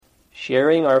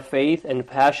Sharing our faith and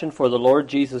passion for the Lord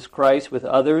Jesus Christ with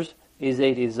others is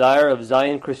a desire of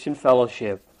Zion Christian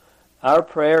Fellowship. Our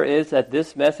prayer is that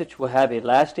this message will have a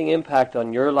lasting impact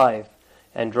on your life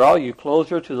and draw you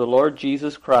closer to the Lord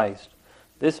Jesus Christ.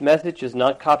 This message is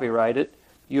not copyrighted.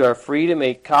 You are free to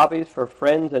make copies for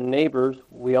friends and neighbors.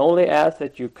 We only ask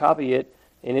that you copy it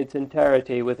in its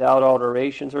entirety without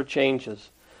alterations or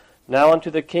changes. Now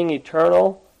unto the King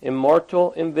eternal,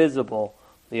 immortal, invisible,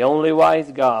 the only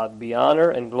wise God, be honor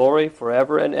and glory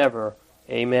forever and ever.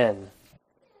 Amen.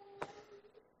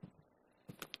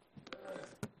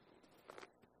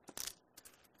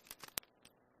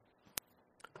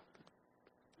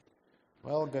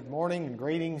 Well, good morning and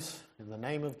greetings in the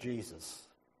name of Jesus.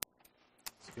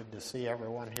 It's good to see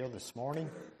everyone here this morning.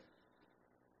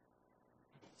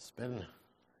 It's been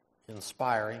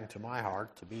inspiring to my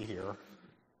heart to be here.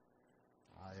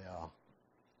 I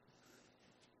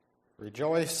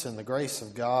rejoice in the grace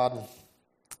of God.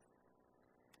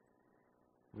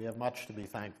 We have much to be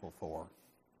thankful for.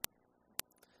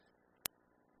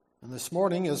 And this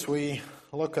morning, as we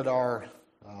look at our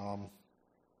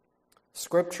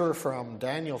scripture from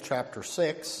Daniel chapter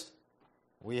 6,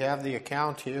 we have the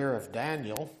account here of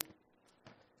Daniel.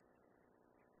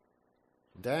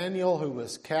 Daniel, who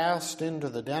was cast into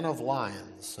the den of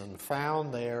lions and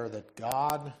found there that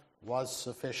God was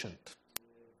sufficient.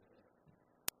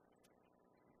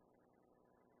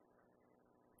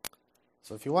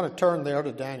 So if you want to turn there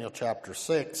to Daniel chapter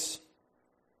 6,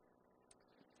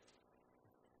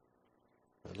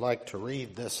 I'd like to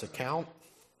read this account.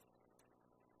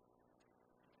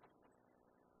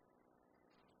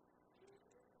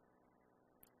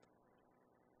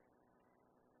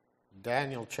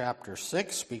 Daniel chapter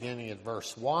 6, beginning at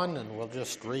verse 1, and we'll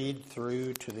just read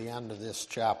through to the end of this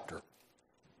chapter.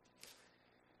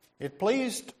 It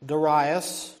pleased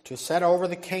Darius to set over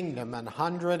the kingdom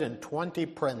 120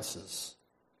 princes,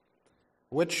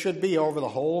 which should be over the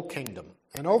whole kingdom,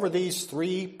 and over these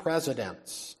 3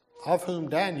 presidents, of whom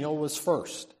Daniel was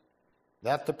first,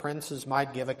 that the princes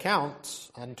might give accounts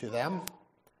unto them,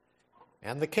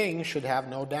 and the king should have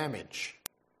no damage.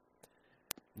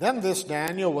 Then this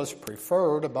Daniel was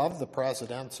preferred above the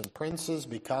presidents and princes,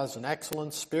 because an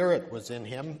excellent spirit was in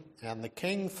him, and the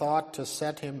king thought to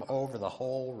set him over the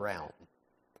whole realm.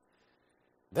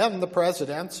 Then the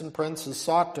presidents and princes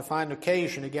sought to find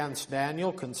occasion against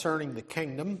Daniel concerning the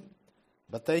kingdom,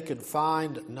 but they could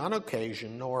find none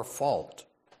occasion nor fault,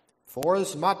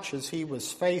 forasmuch as he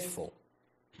was faithful,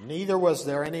 neither was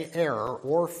there any error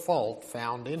or fault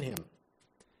found in him.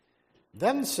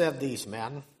 Then said these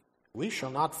men, We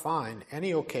shall not find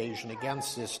any occasion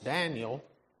against this Daniel,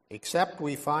 except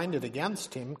we find it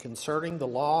against him concerning the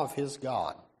law of his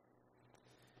God.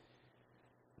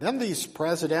 Then these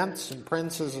presidents and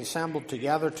princes assembled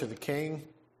together to the king,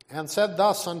 and said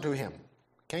thus unto him,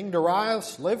 King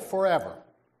Darius, live forever.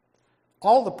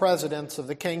 All the presidents of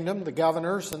the kingdom, the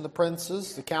governors and the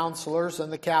princes, the counselors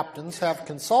and the captains, have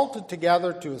consulted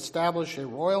together to establish a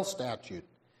royal statute,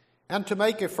 and to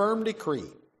make a firm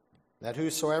decree, that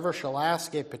whosoever shall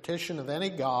ask a petition of any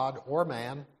god or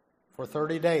man for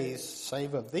 30 days,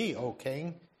 save of thee, O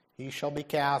king, he shall be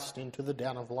cast into the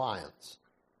den of lions.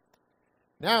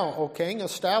 Now, O king,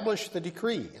 establish the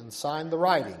decree and sign the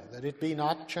writing, that it be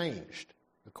not changed,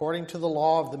 according to the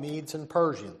law of the Medes and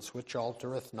Persians, which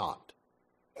altereth not.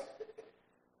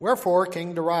 Wherefore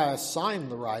King Darius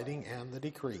signed the writing and the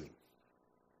decree.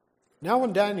 Now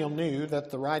when Daniel knew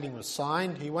that the writing was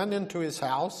signed, he went into his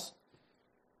house,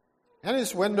 and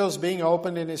his windows being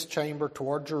opened in his chamber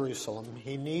toward Jerusalem,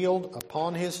 he kneeled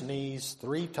upon his knees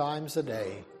 3 times a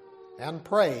day, and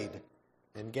prayed,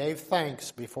 and gave thanks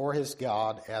before his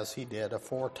God, as he did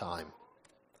aforetime.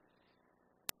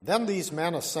 Then these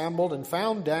men assembled and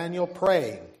found Daniel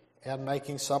praying and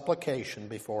making supplication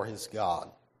before his God.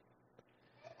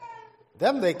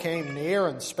 Then they came near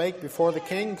and spake before the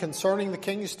king concerning the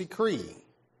king's decree.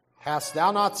 Hast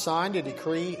thou not signed a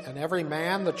decree, and every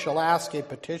man that shall ask a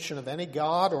petition of any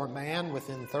god or man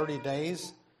within 30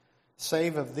 days,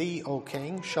 save of thee, O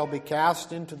king, shall be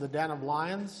cast into the den of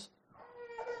lions?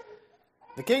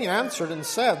 The king answered and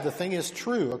said, The thing is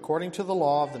true, according to the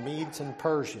law of the Medes and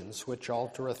Persians, which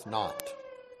altereth not.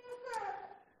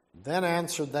 Then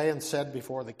answered they and said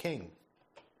before the king,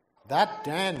 That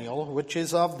Daniel, which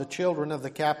is of the children of the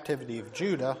captivity of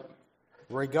Judah,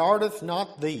 regardeth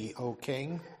not thee, O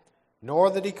king,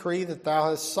 nor the decree that thou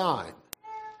hast signed,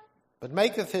 but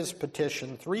maketh his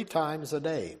petition 3 times a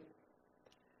day.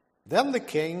 Then the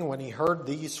king, when he heard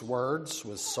these words,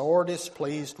 was sore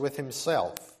displeased with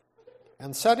himself,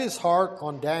 and set his heart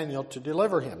on Daniel to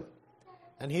deliver him.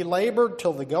 And he labored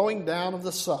till the going down of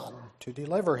the sun to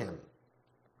deliver him.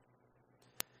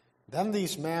 Then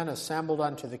these men assembled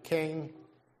unto the king,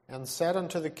 and said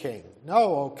unto the king,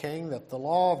 Know, O king, that the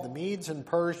law of the Medes and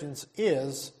Persians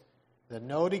is, that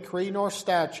no decree nor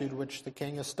statute which the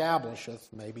king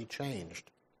establisheth may be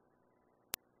changed.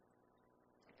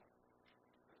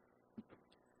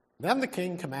 Then the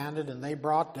king commanded, and they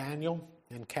brought Daniel,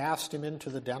 and cast him into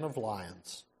the den of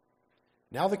lions.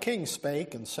 Now the king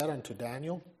spake, and said unto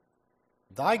Daniel,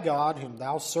 Thy God, whom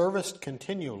thou servest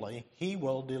continually, he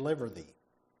will deliver thee.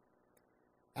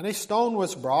 And a stone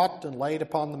was brought and laid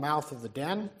upon the mouth of the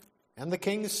den, and the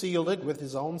king sealed it with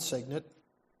his own signet,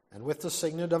 and with the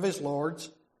signet of his lords,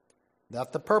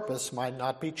 that the purpose might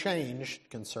not be changed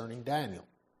concerning Daniel.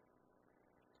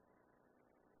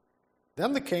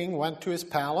 Then the king went to his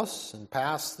palace, and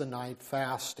passed the night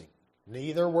fasting.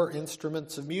 Neither were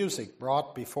instruments of music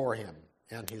brought before him,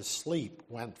 and his sleep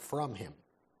went from him.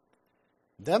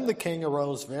 Then the king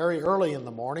arose very early in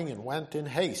the morning, and went in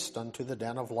haste unto the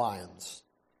den of lions.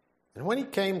 And when he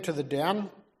came to the den,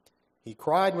 he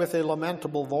cried with a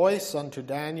lamentable voice unto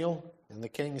Daniel. And the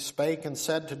king spake and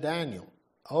said to Daniel,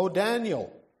 O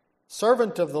Daniel,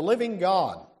 servant of the living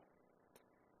God,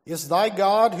 is thy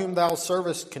God, whom thou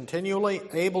servest continually,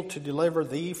 able to deliver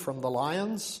thee from the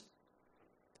lions?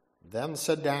 Then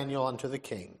said Daniel unto the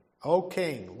king, O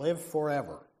king, live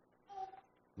forever.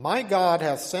 My God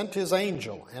hath sent his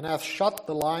angel, and hath shut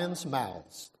the lions'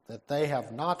 mouths, that they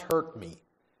have not hurt me.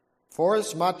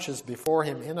 Forasmuch as before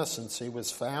him innocency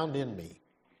was found in me,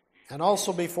 and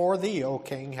also before thee, O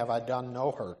king, have I done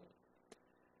no hurt.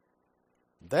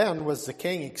 Then was the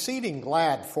king exceeding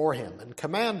glad for him, and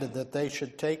commanded that they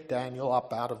should take Daniel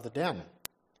up out of the den.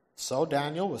 So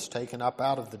Daniel was taken up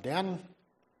out of the den,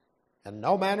 and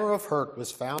no manner of hurt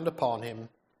was found upon him,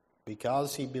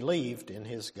 because he believed in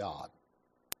his God.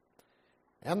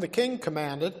 And the king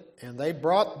commanded, and they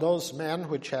brought those men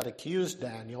which had accused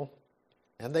Daniel,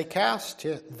 and they cast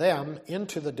them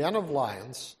into the den of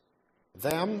lions,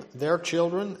 them, their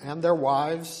children, and their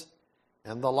wives,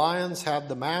 and the lions had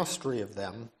the mastery of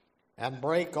them, and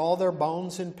brake all their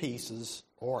bones in pieces,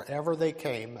 or ever they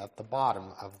came at the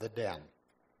bottom of the den.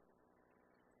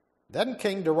 Then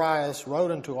King Darius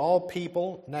wrote unto all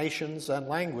people, nations, and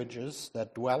languages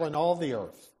that dwell in all the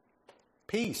earth,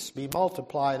 Peace be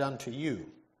multiplied unto you.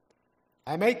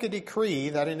 I make a decree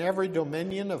that in every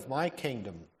dominion of my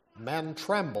kingdom men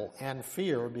tremble and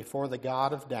fear before the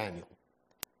God of Daniel.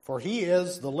 For he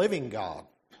is the living God,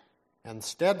 and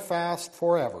steadfast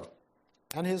forever,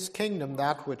 and his kingdom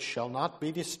that which shall not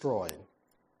be destroyed,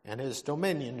 and his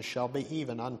dominion shall be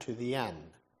even unto the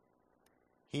end.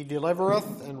 He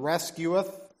delivereth and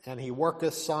rescueth, and he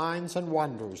worketh signs and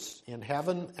wonders in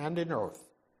heaven and in earth,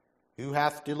 who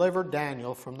hath delivered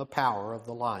Daniel from the power of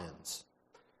the lions.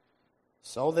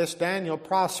 So this Daniel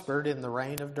prospered in the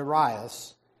reign of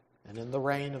Darius, and in the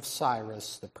reign of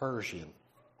Cyrus the Persian.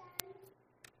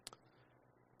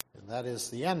 And that is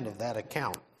the end of that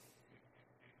account.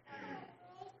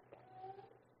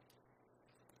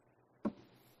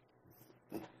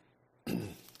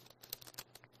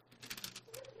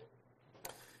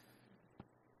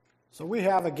 So we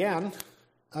have again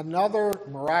another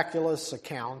miraculous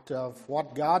account of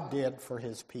what God did for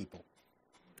his people.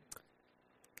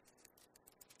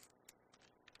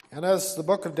 And as the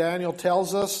book of Daniel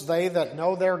tells us, they that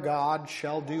know their God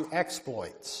shall do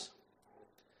exploits.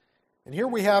 And here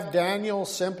we have Daniel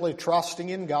simply trusting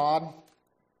in God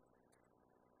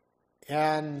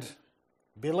and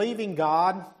believing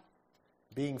God,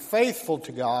 being faithful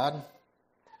to God,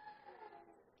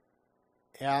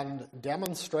 and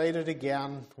demonstrated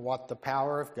again what the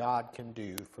power of God can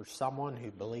do for someone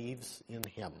who believes in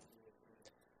him.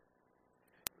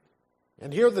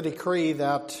 And here the decree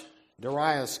that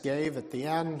Darius gave at the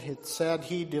end, it said,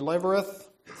 He delivereth,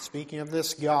 speaking of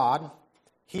this God,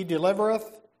 He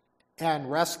delivereth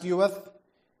and rescueth,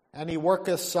 and He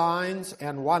worketh signs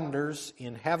and wonders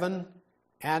in heaven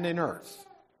and in earth,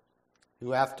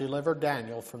 who hath delivered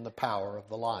Daniel from the power of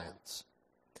the lions.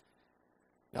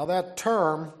 Now that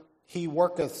term, He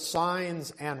worketh signs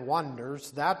and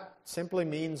wonders, that simply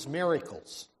means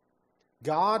miracles.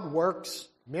 God works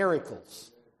miracles.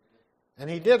 And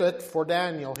He did it for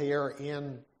Daniel here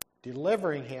in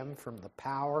delivering him from the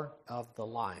power of the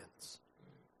lions.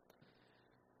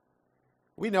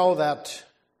 We know that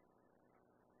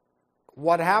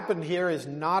what happened here is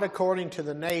not according to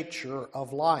the nature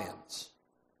of lions.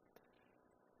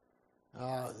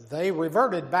 They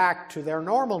reverted back to their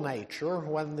normal nature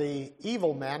when the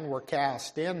evil men were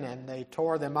cast in, and they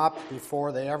tore them up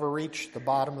before they ever reached the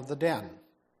bottom of the den.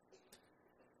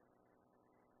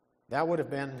 That would have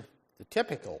been the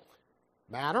typical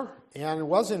manner, and it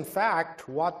was in fact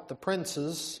what the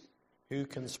princes who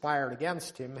conspired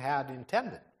against him had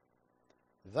intended.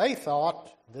 They thought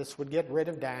this would get rid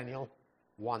of Daniel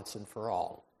once and for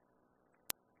all.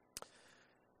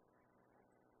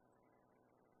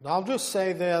 And I'll just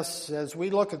say this, as we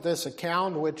look at this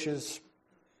account, which is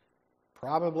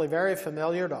probably very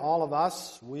familiar to all of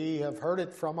us. We have heard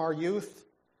it from our youth,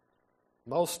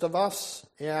 most of us,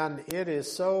 and it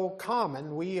is so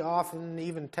common, we often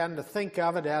even tend to think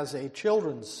of it as a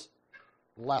children's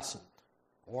lesson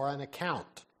or an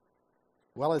account.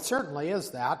 Well, it certainly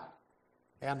is that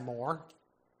and more,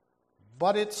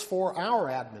 but it's for our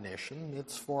admonition,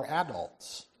 it's for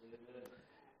adults.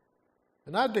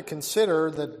 And I had to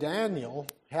consider that Daniel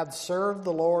had served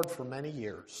the Lord for many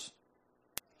years.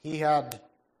 He had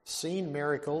seen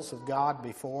miracles of God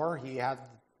before. He had,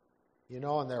 in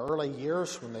their early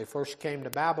years when they first came to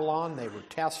Babylon, they were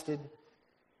tested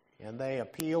and they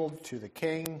appealed to the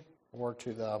king or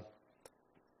to the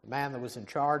man that was in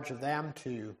charge of them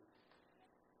to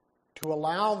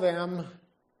allow them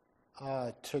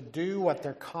to do what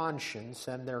their conscience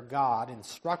and their God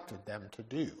instructed them to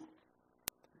do.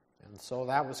 And so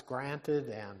that was granted,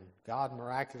 and God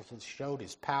miraculously showed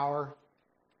His power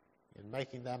in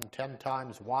making them 10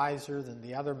 times wiser than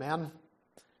the other men.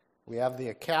 We have the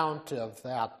account of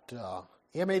that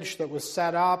image that was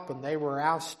set up, and they were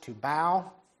asked to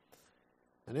bow.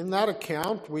 And in that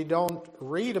account, we don't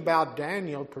read about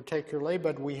Daniel particularly,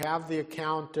 but we have the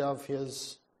account of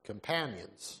his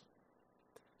companions.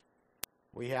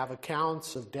 We have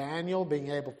accounts of Daniel being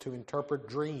able to interpret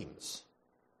dreams.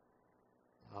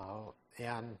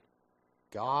 And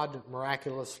God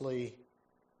miraculously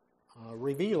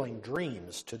revealing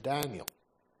dreams to Daniel.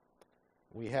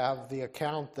 We have the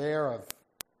account there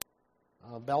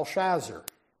of Belshazzar,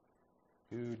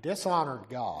 who dishonored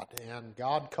God, and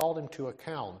God called him to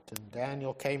account, and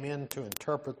Daniel came in to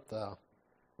interpret the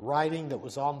writing that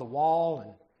was on the wall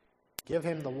and give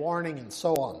him the warning and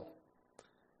so on.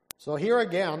 So here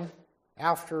again,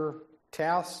 after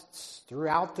tests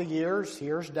throughout the years,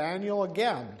 here's Daniel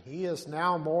again. He is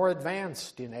now more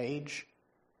advanced in age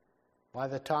by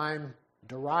the time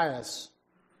Darius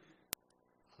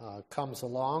comes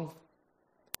along.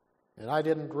 And I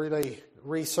didn't really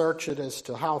research it as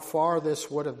to how far this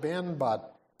would have been,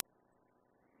 but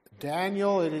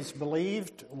Daniel, it is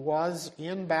believed, was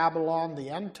in Babylon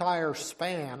the entire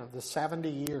span of the 70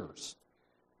 years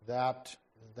that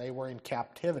they were in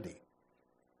captivity.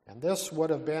 And this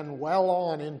would have been well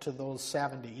on into those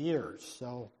 70 years.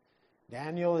 So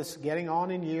Daniel is getting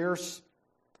on in years,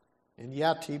 and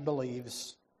yet he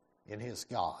believes in his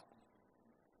God.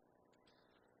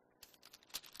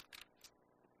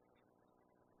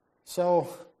 So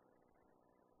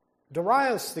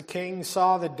Darius the king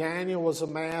saw that Daniel was a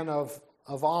man of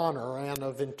honor and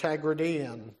of integrity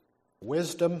and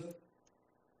wisdom,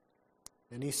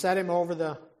 and he set him over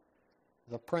the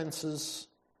princes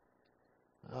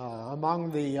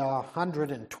among the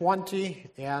 120,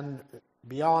 and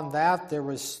beyond that there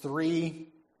was 3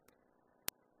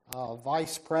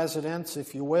 vice presidents,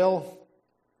 if you will,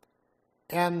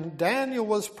 and Daniel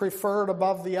was preferred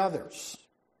above the others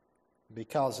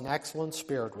because an excellent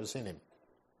spirit was in him.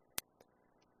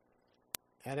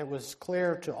 And it was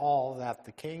clear to all that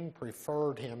the king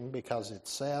preferred him because it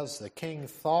says the king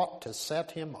thought to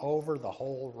set him over the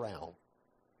whole realm.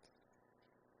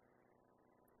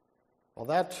 Well,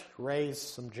 that raised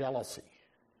some jealousy,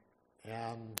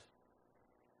 and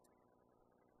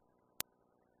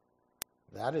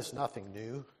that is nothing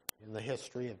new in the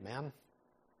history of men.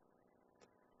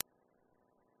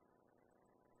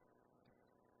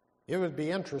 It would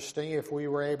be interesting if we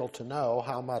were able to know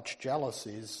how much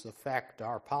jealousies affect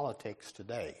our politics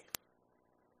today.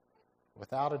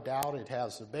 Without a doubt, it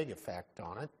has a big effect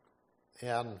on it.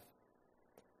 And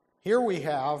here we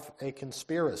have a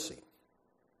conspiracy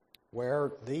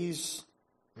where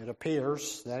it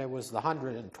appears that it was the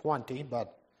 120,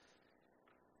 but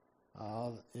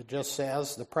it just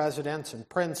says the presidents and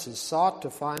princes sought to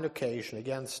find occasion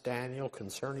against Daniel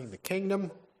concerning the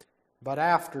kingdom, but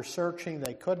after searching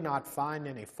they could not find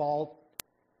any fault.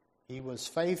 He was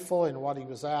faithful in what he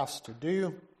was asked to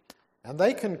do, and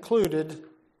they concluded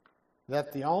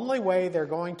that the only way they're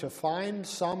going to find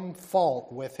some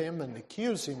fault with him and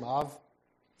accuse him of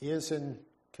is in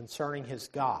concerning his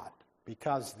God,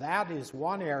 because that is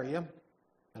one area,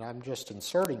 and I'm just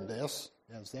inserting this,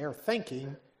 as they're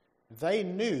thinking, they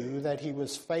knew that he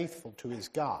was faithful to his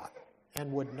God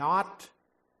and would not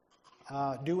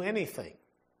do anything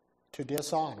to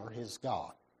dishonor his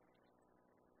God.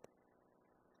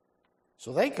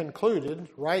 So they concluded,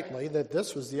 rightly, that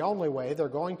this was the only way they're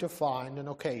going to find an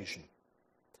occasion.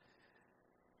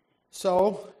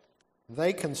 So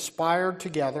they conspired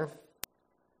together.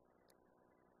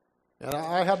 And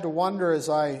I had to wonder as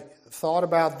I thought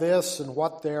about this and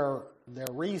what their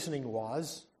reasoning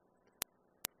was.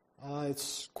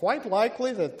 It's quite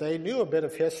likely that they knew a bit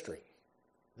of history.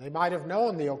 They might have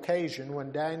known the occasion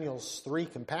when Daniel's 3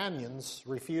 companions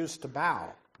refused to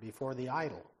bow before the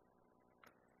idol.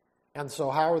 And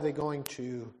so how are they going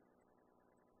to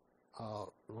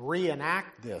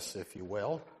reenact this, if you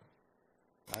will?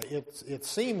 It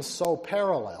seems so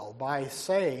parallel by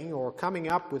saying or coming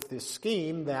up with this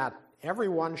scheme that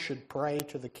everyone should pray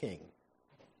to the king.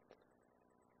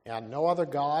 And no other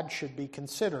god should be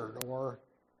considered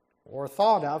or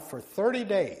thought of for 30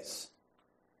 days.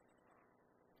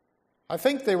 I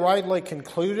think they rightly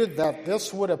concluded that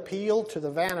this would appeal to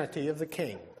the vanity of the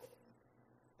king.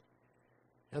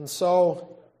 And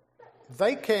so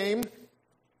they came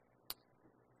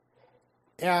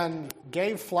and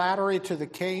gave flattery to the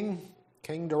king.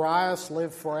 King Darius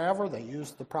lived forever. They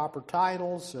used the proper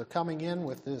titles. They're coming in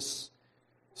with this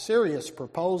serious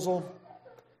proposal.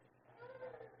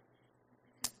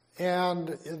 And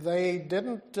they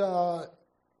didn't,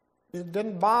 it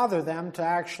didn't bother them to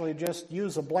actually just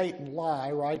use a blatant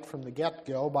lie right from the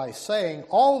get-go by saying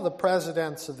all the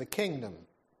presidents of the kingdom,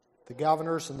 the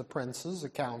governors and the princes, the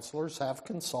counselors, have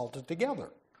consulted together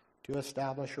to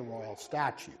establish a royal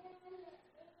statute.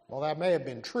 Well, that may have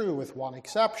been true with one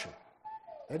exception.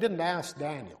 They didn't ask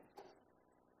Daniel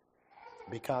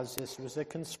because this was a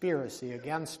conspiracy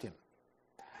against him.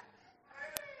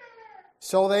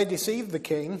 So they deceived the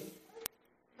king,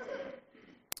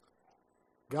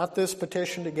 got this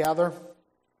petition together,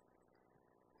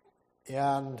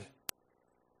 and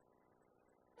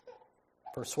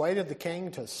persuaded the king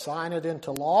to sign it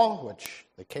into law, which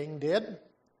the king did.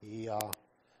 He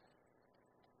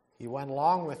went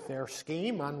along with their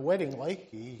scheme unwittingly.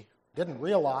 He didn't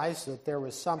realize that there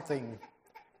was something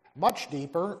much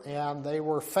deeper, and they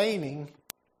were feigning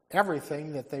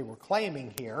everything that they were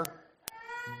claiming here.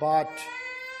 But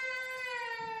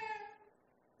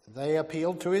they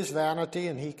appealed to his vanity,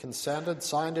 and he consented,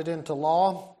 signed it into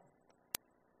law.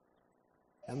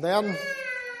 And then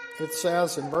it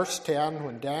says in verse 10,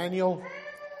 when Daniel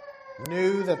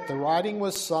knew that the writing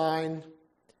was signed,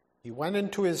 he went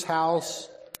into his house,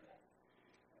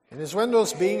 and his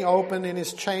windows being open in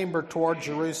his chamber toward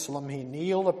Jerusalem, he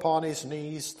kneeled upon his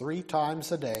knees 3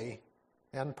 times a day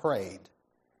and prayed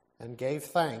and gave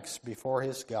thanks before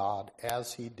his God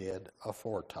as he did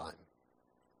aforetime.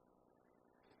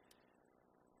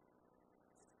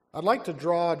 I'd like to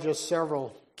draw just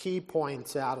several key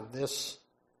points out of this.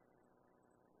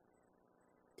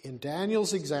 In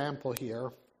Daniel's example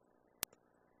here,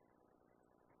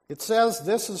 it says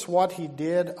this is what he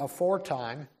did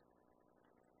aforetime,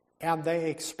 and they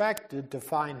expected to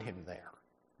find him there.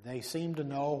 They seemed to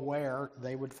know where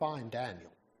they would find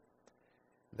Daniel.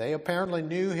 They apparently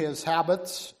knew his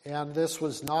habits, and this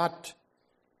was not,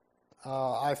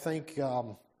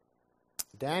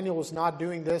 Daniel was not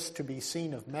doing this to be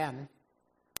seen of men,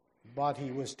 but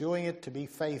he was doing it to be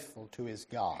faithful to his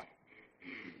God.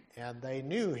 And they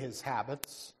knew his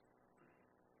habits,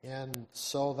 and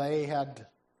so they had,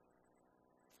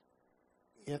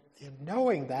 in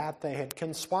knowing that, they had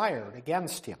conspired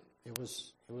against him. It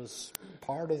was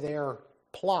part of their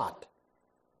plot,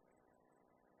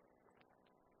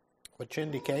 which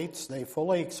indicates they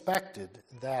fully expected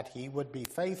that he would be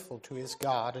faithful to his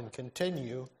God and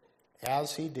continue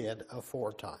as he did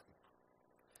aforetime.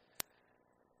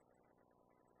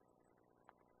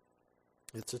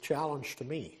 It's a challenge to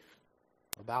me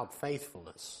about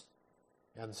faithfulness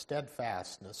and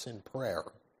steadfastness in prayer.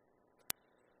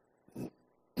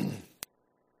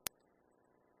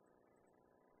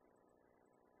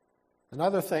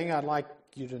 Another thing I'd like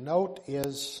you to note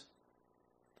is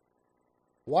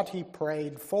what he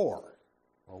prayed for,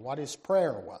 or what his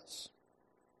prayer was.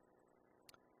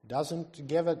 Doesn't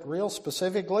give it real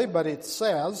specifically, but it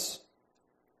says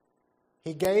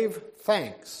he gave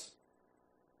thanks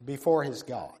before his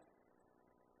God.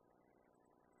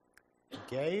 He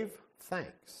gave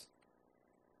thanks.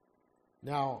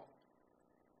 Now,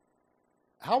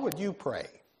 how would you pray?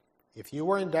 If you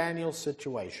were in Daniel's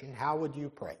situation, how would you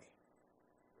pray?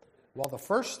 Well, the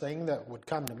first thing that would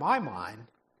come to my mind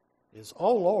is,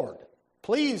 "Oh Lord,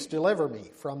 please deliver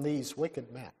me from these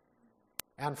wicked men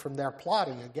and from their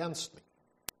plotting against me."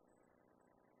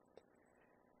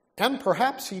 And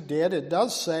perhaps he did. It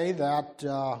does say that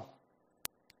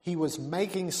he was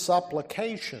making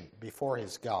supplication before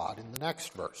his God in the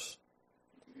next verse.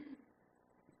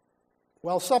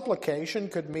 Well, supplication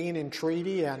could mean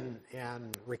entreaty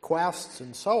and requests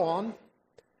and so on.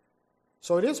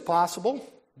 So it is possible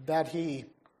that he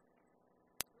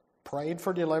prayed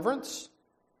for deliverance,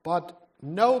 but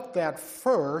note that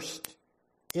first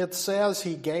it says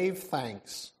he gave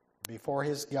thanks before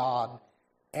his God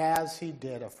as he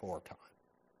did aforetime.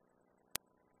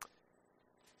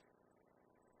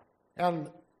 And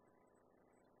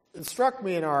it struck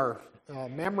me in our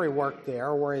memory work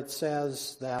there where it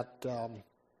says that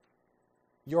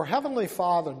your heavenly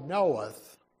Father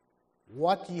knoweth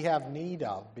what ye have need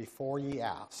of before ye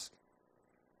ask.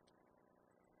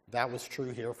 That was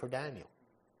true here for Daniel.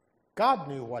 God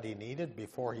knew what he needed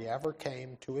before he ever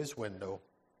came to his window.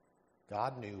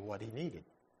 God knew what he needed.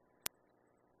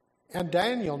 And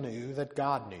Daniel knew that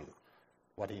God knew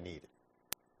what he needed.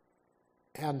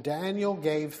 And Daniel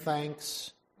gave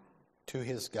thanks to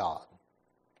his God.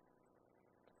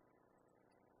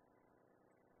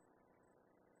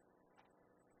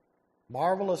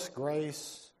 Marvelous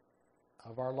grace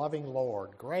of our loving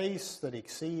Lord, grace that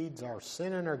exceeds our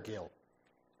sin and our guilt.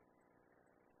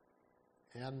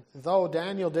 And though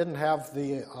Daniel didn't have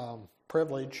the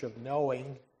privilege of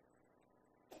knowing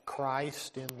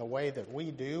Christ in the way that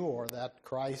we do, or that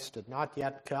Christ had not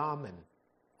yet come and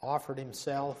offered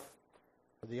himself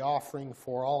for the offering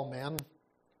for all men,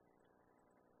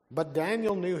 but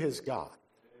Daniel knew his God.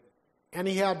 And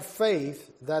he had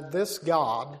faith that this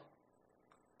God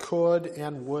could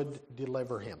and would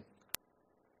deliver him.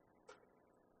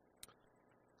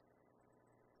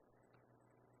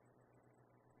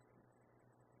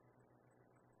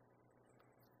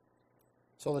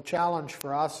 So the challenge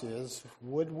for us is,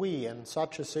 would we in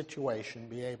such a situation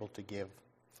be able to give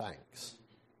thanks?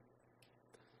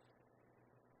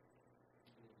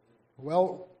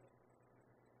 Well,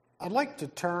 I'd like to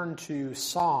turn to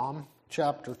Psalm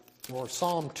 2.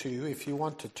 If you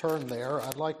want to turn there,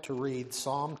 I'd like to read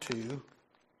Psalm 2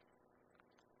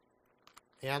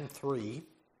 and 3.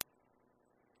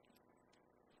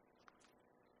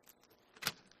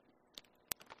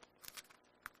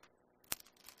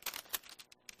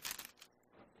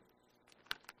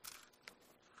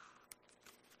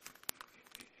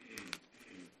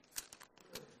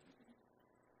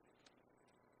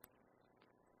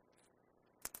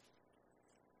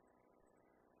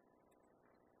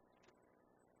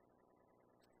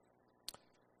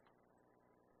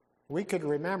 We could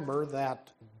remember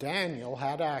that Daniel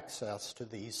had access to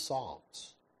these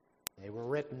Psalms. They were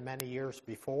written many years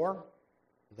before.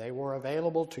 They were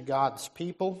available to God's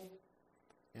people.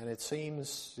 And it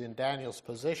seems in Daniel's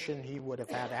position he would have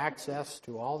had access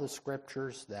to all the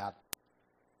scriptures that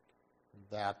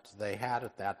they had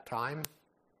at that time.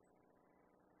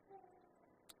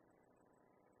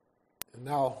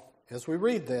 Now, as we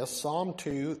read this, Psalm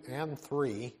 2 and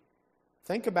 3,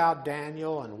 think about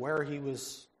Daniel and where he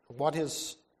was, what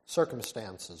his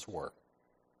circumstances were.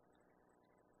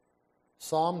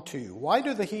 Psalm 2. Why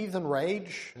do the heathen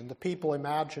rage and the people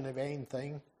imagine a vain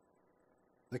thing?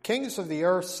 The kings of the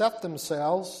earth set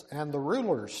themselves, and the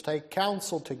rulers take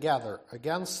counsel together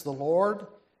against the Lord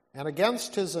and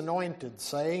against his anointed,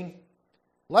 saying,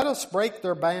 let us break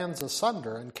their bands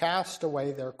asunder and cast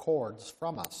away their cords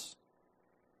from us.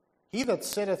 He that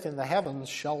sitteth in the heavens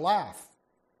shall laugh.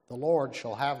 The Lord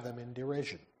shall have them in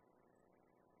derision.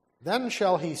 Then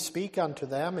shall he speak unto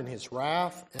them in his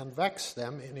wrath, and vex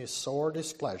them in his sore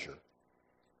displeasure.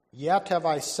 Yet have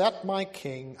I set my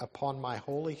king upon my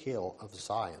holy hill of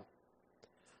Zion.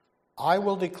 I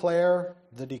will declare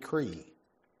the decree.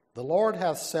 The Lord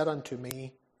hath said unto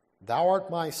me, thou art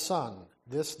my son,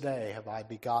 this day have I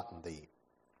begotten thee.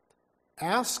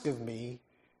 Ask of me,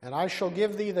 and I shall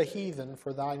give thee the heathen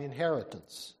for thine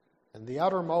inheritance, and the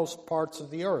uttermost parts of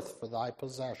the earth for thy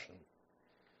possession.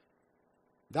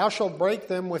 Thou shalt break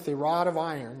them with a rod of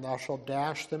iron, thou shalt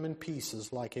dash them in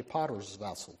pieces like a potter's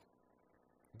vessel.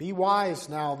 Be wise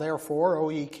now, therefore, O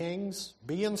ye kings,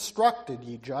 be instructed,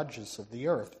 ye judges of the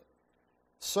earth.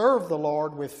 Serve the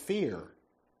Lord with fear,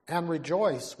 and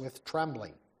rejoice with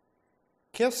trembling.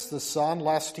 Kiss the Son,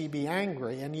 lest he be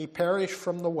angry, and ye perish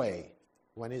from the way,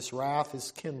 when his wrath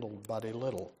is kindled but a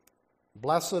little.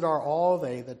 Blessed are all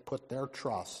they that put their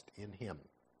trust in him.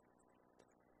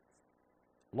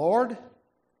 Lord,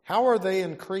 how are they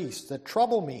increased that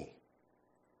trouble me?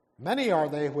 Many are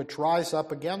they which rise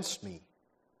up against me.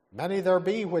 Many there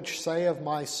be which say of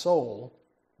my soul,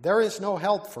 there is no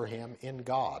help for him in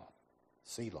God.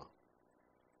 Selah.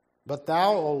 But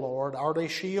thou, O Lord, art a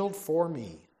shield for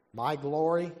me, my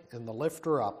glory, and the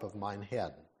lifter up of mine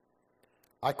head.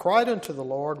 I cried unto the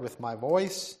Lord with my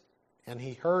voice, and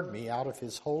he heard me out of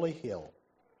his holy hill.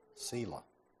 Selah.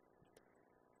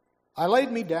 I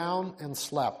laid me down and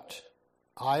slept.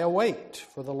 I awaked,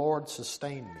 for the Lord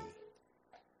sustained me.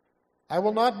 I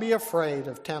will not be afraid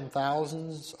of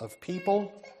 10,000s of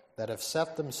people that have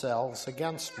set themselves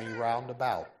against me round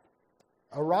about.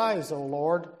 Arise, O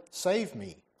Lord, save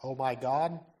me, O my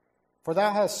God, for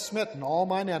thou hast smitten all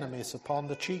mine enemies upon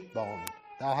the cheekbone.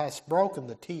 Thou hast broken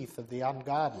the teeth of the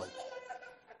ungodly.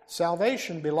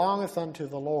 Salvation belongeth unto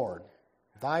the Lord.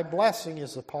 Thy blessing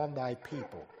is upon thy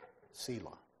people.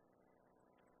 Selah.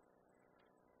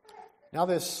 Now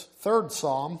this third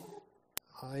psalm,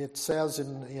 it says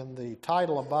in the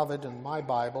title above it in my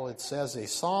Bible, it says, a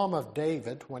psalm of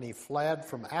David when he fled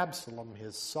from Absalom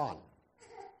his son.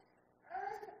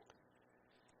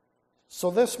 So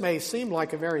this may seem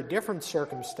like a very different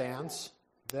circumstance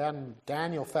than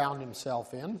Daniel found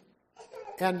himself in,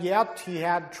 and yet he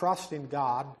had trust in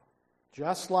God,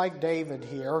 just like David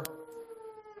here,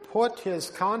 put his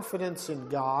confidence in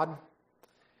God,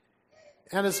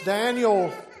 and as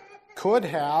Daniel could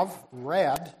have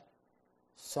read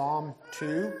Psalm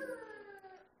 2,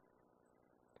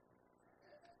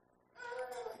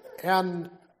 and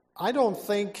I don't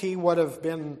think he would have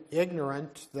been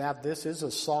ignorant that this is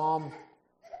a psalm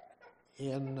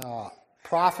in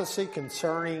prophecy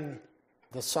concerning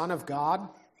the Son of God.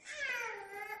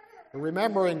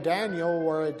 Remember in Daniel,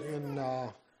 where in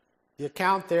the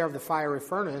account there of the fiery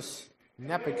furnace,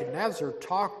 Nebuchadnezzar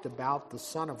talked about the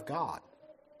Son of God.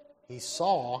 He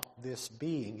saw this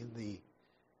being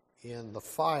in the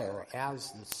fire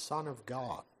as the Son of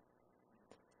God.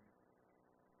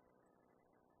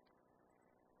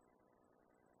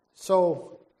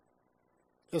 So,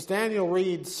 as Daniel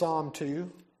reads Psalm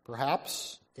 2,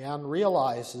 perhaps, and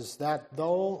realizes that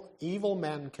though evil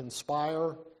men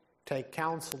conspire, take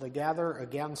counsel together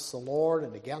against the Lord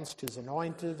and against his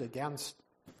anointed, against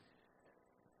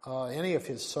any of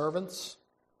his servants,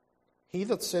 he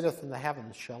that sitteth in the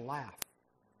heavens shall laugh.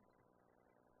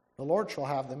 The Lord shall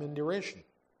have them in derision,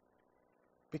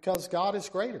 because God is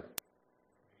greater.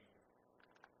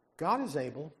 God is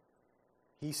able.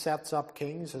 He sets up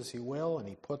kings as he will, and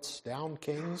he puts down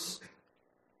kings.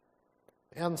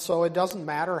 And so it doesn't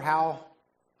matter how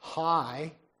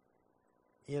high,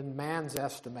 in man's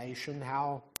estimation,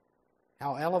 how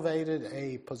elevated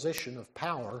a position of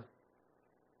power,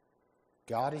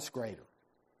 God is greater.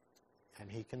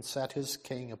 And he can set his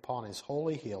king upon his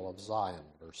holy hill of Zion,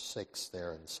 verse 6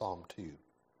 there in Psalm 2.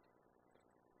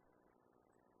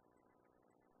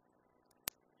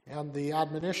 And the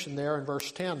admonition there in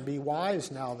verse 10, be wise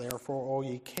now therefore, O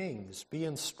ye kings, be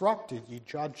instructed, ye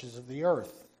judges of the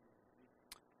earth.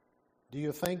 Do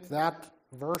you think that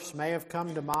verse may have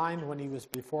come to mind when he was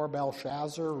before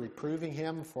Belshazzar, reproving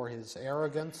him for his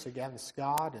arrogance against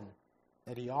God, and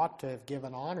that he ought to have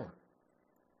given honor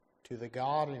to the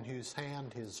God in whose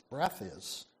hand his breath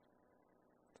is?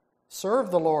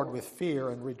 Serve the Lord with fear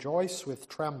and rejoice with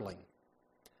trembling.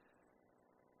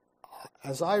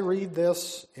 As I read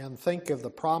this and think of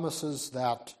the promises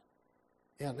that,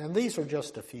 and these are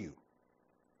just a few,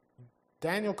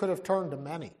 Daniel could have turned to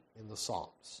many in the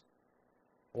Psalms,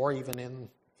 or even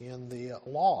in the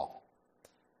law.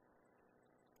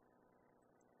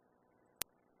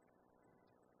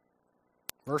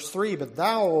 Verse 3, but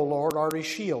thou, O Lord, art a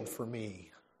shield for me,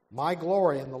 my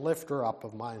glory and the lifter up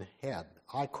of mine head.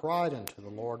 I cried unto the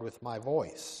Lord with my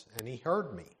voice, and he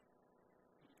heard me.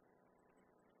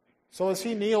 So as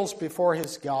he kneels before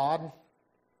his God,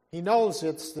 he knows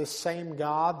it's the same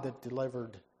God that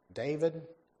delivered David.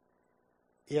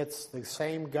 It's the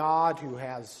same God who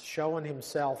has shown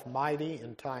himself mighty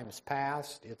in times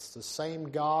past. It's the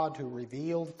same God who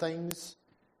revealed things,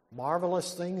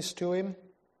 marvelous things to him.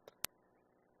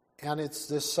 And it's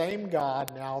this same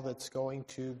God now that's going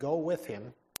to go with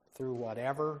him through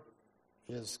whatever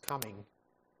is coming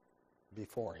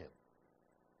before him.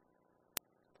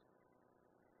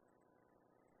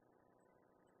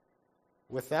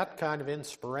 With that kind of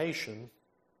inspiration,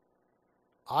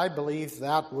 I believe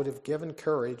that would have given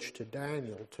courage to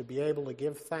Daniel to be able to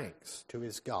give thanks to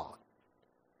his God.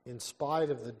 In spite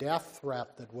of the death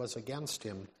threat that was against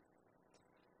him,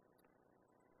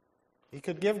 he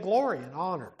could give glory and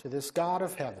honor to this God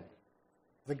of heaven,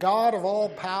 the God of all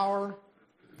power,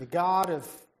 the God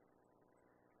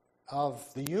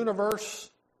of the universe,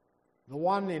 the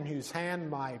one in whose hand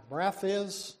my breath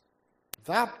is.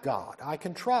 That God I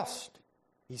can trust.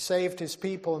 He saved his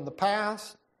people in the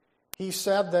past. He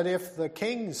said that if the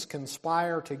kings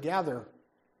conspire together,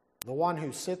 the one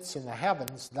who sits in the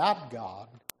heavens, that God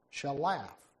shall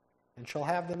laugh and shall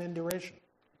have them in derision.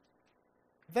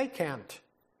 They can't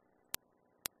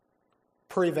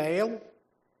prevail.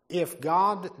 If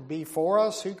God be for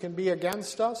us, who can be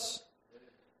against us?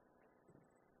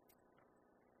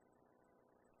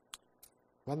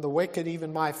 When the wicked,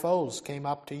 even my foes, came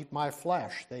up to eat my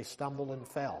flesh, they stumbled and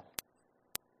fell.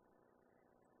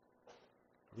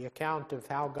 the account of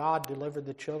how God delivered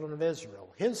the children of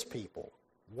Israel, His people,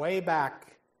 way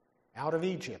back out of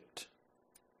Egypt,